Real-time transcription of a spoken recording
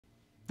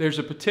There's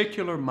a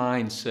particular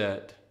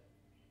mindset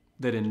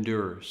that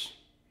endures.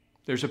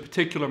 There's a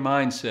particular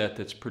mindset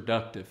that's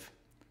productive.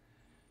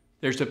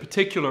 There's a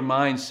particular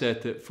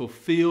mindset that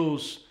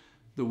fulfills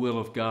the will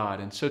of God.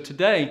 And so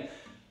today,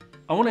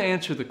 I want to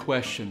answer the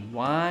question,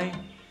 why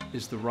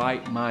is the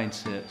right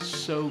mindset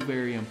so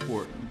very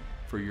important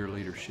for your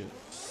leadership?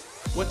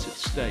 What's at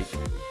stake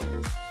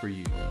for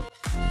you?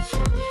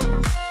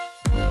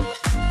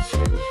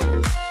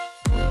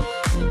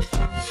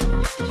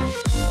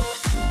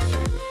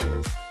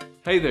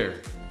 Hey there,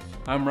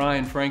 I'm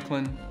Ryan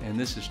Franklin, and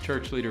this is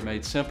Church Leader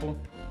Made Simple,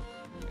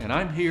 and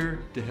I'm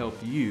here to help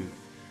you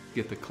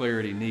get the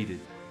clarity needed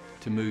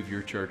to move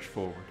your church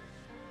forward.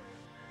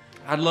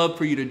 I'd love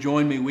for you to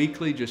join me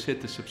weekly. Just hit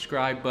the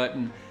subscribe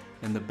button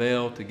and the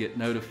bell to get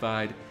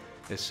notified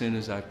as soon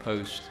as I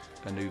post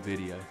a new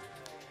video.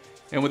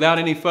 And without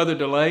any further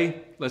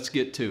delay, let's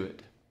get to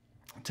it.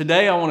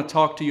 Today I want to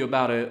talk to you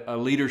about a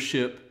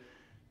leadership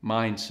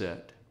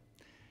mindset.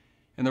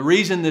 And the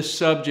reason this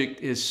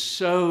subject is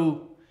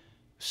so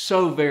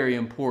very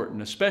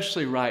important,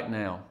 especially right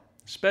now,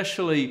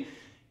 especially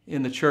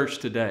in the church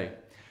today.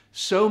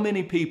 So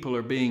many people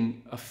are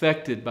being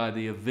affected by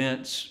the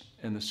events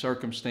and the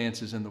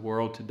circumstances in the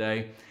world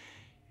today.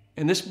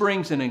 And this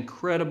brings an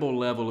incredible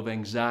level of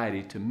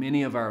anxiety to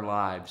many of our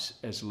lives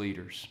as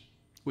leaders,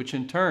 which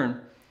in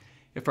turn,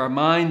 if our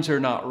minds are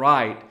not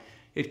right,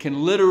 it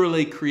can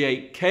literally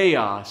create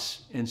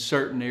chaos in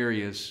certain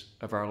areas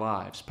of our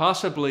lives,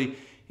 possibly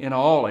in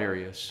all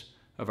areas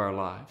of our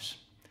lives.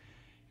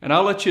 And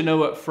I'll let you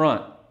know up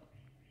front,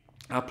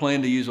 I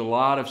plan to use a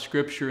lot of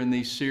scripture in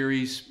these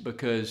series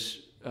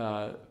because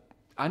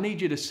I need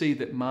you to see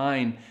that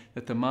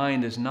the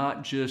mind is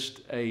not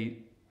just a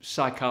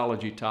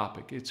psychology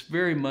topic. It's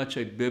very much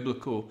a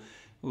biblical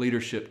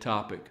leadership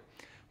topic.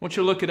 I want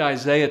you to look at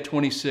Isaiah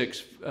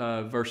 26,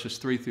 verses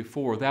 3 through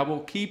 4. Thou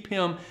wilt keep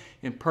him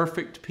in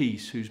perfect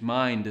peace, whose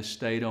mind is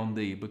stayed on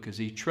thee, because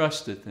he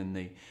trusteth in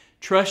thee.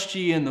 Trust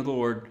ye in the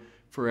Lord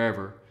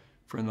forever,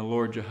 for in the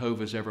Lord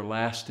Jehovah's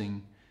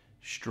everlasting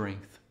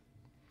strength.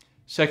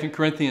 2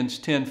 Corinthians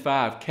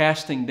 10:5,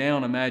 casting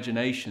down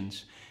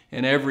imaginations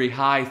and every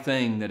high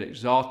thing that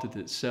exalteth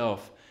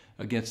itself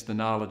against the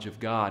knowledge of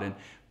God, and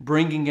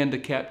bringing into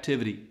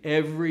captivity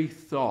every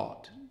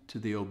thought to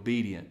the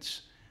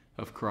obedience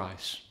of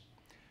Christ.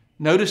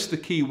 Notice the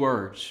key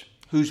words,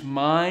 whose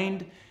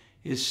mind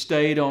is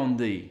stayed on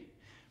thee,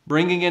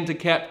 bringing into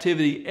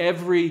captivity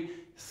every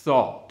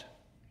thought.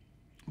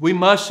 We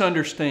must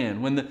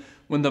understand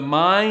when the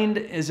mind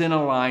is in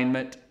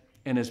alignment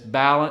and is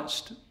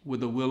balanced with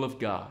the will of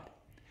God,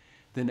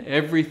 then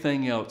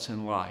everything else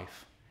in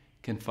life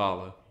can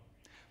follow.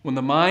 When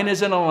the mind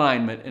is in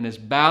alignment and is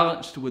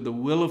balanced with the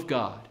will of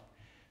God,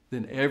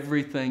 then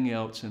everything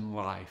else in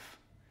life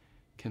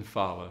can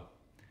follow.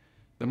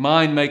 The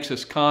mind makes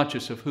us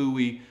conscious of who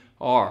we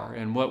are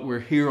and what we're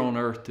here on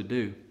earth to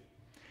do.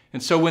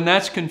 And so when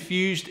that's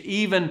confused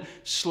even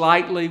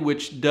slightly,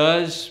 which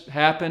does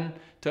happen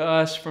to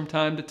us from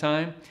time to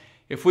time,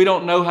 if we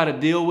don't know how to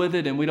deal with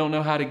it and we don't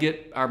know how to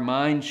get our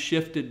mind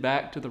shifted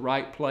back to the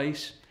right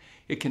place,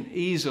 it can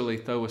easily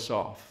throw us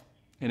off.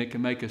 And it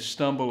can make us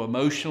stumble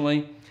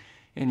emotionally.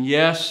 And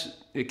yes,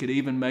 it could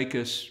even make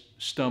us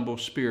stumble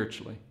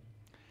spiritually.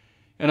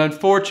 And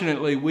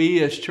unfortunately,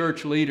 we as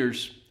church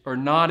leaders are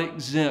not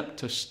exempt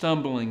to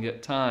stumbling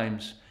at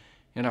times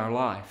in our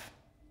life.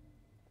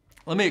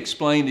 Let me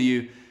explain to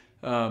you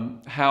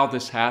how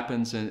this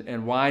happens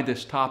and why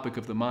this topic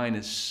of the mind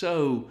is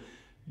so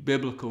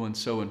biblical and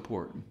so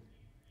important.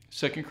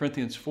 2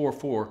 Corinthians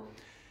 4:4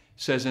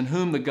 says, in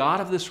whom the God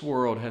of this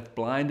world hath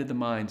blinded the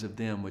minds of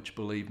them which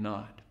believe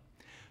not.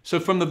 So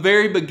from the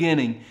very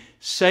beginning,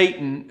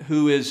 Satan,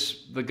 who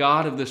is the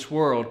God of this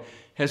world,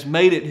 has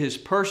made it his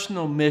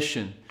personal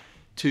mission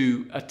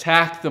to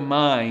attack the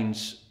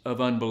minds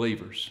of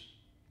unbelievers.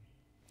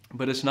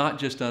 But it's not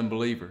just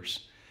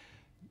unbelievers.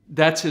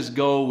 That's his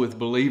goal with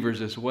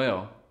believers as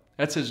well.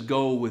 That's his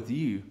goal with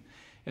you.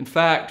 In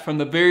fact, from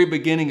the very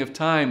beginning of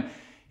time,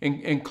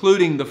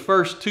 including the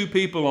first two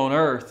people on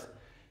earth,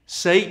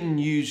 Satan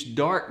used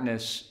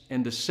darkness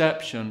and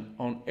deception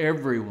on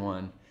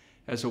everyone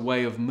as a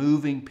way of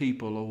moving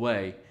people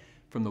away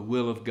from the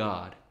will of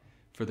God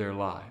for their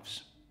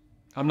lives.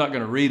 I'm not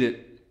going to read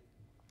it,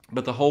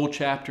 but the whole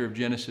chapter of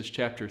Genesis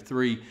chapter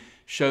 3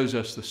 shows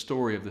us the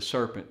story of the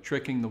serpent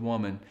tricking the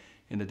woman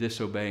into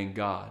disobeying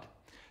God.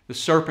 The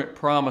serpent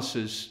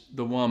promises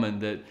the woman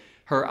that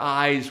her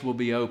eyes will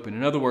be open.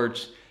 In other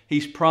words,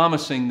 he's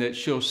promising that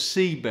she'll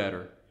see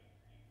better.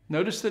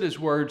 Notice that his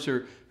words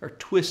are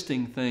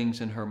twisting things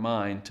in her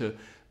mind to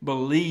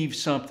believe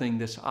something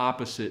that's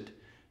opposite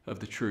of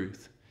the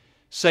truth.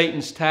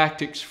 Satan's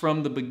tactics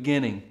from the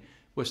beginning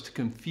was to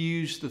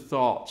confuse the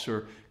thoughts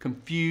or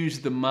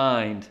confuse the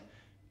mind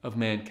of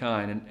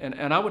mankind.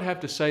 And I would have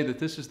to say that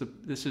this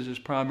is his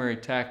primary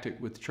tactic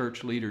with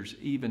church leaders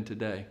even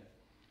today.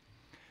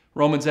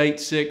 Romans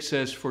 8:6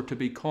 says, for to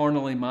be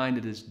carnally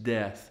minded is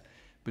death,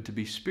 but to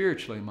be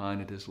spiritually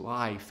minded is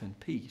life and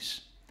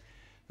peace.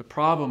 The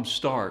problem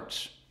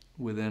starts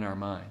within our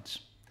minds.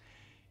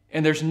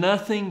 And there's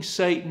nothing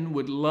Satan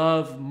would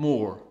love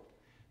more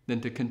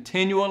than to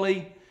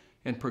continually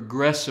and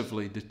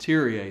progressively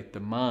deteriorate the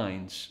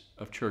minds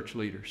of church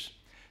leaders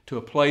to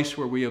a place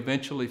where we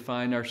eventually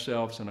find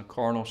ourselves in a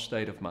carnal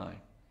state of mind.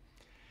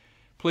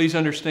 Please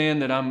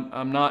understand that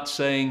I'm not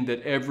saying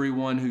that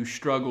everyone who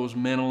struggles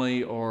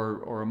mentally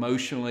or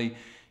emotionally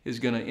is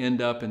going to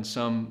end up in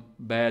some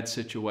bad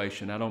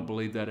situation. I don't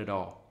believe that at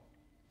all.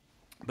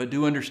 But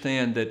do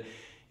understand that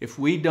if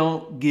we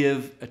don't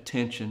give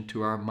attention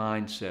to our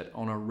mindset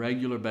on a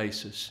regular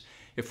basis,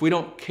 if we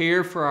don't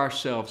care for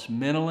ourselves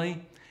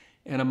mentally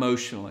and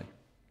emotionally,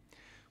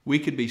 we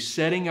could be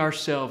setting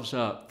ourselves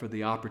up for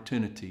the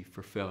opportunity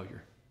for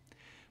failure.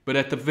 But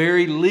at the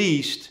very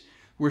least,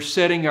 we're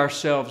setting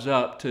ourselves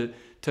up to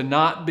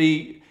not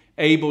be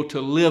able to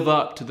live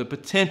up to the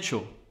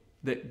potential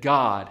that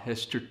God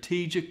has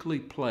strategically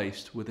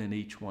placed within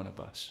each one of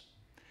us.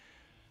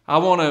 I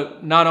want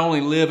to not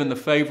only live in the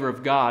favor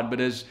of God, but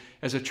as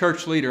a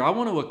church leader, I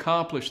want to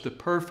accomplish the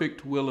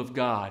perfect will of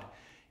God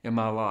in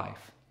my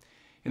life.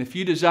 And if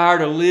you desire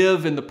to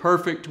live in the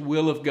perfect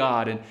will of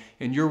God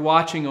and you're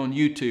watching on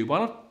YouTube,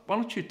 why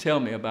don't you tell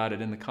me about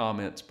it in the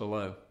comments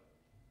below?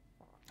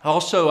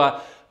 Also,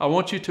 I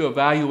want you to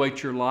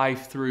evaluate your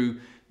life through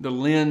the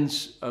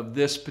lens of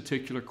this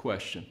particular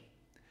question.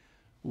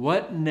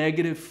 What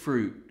negative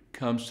fruit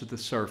comes to the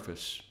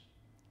surface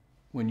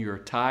when you're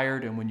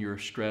tired and when you're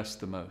stressed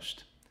the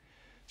most?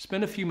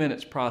 Spend a few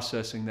minutes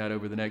processing that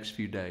over the next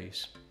few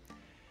days.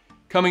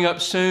 Coming up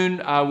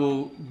soon, I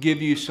will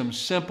give you some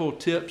simple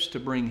tips to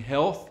bring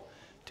health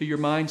to your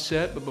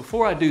mindset. But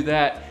before I do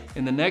that,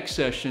 in the next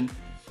session,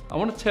 I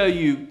want to tell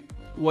you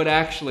what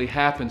actually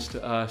happens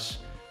to us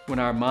when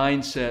our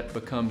mindset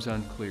becomes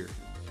unclear.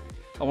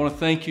 I want to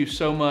thank you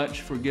so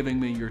much for giving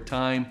me your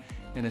time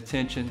and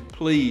attention.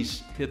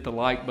 Please hit the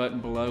like button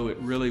below. It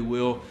really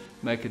will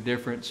make a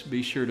difference.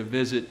 Be sure to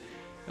visit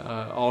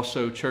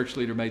also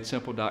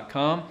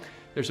churchleadermadesimple.com.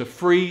 There's a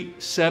free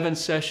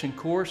 7-session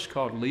course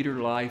called Leader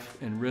Life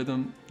and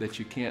Rhythm that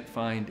you can't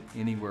find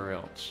anywhere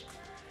else.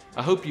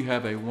 I hope you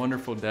have a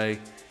wonderful day.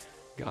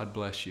 God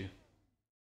bless you.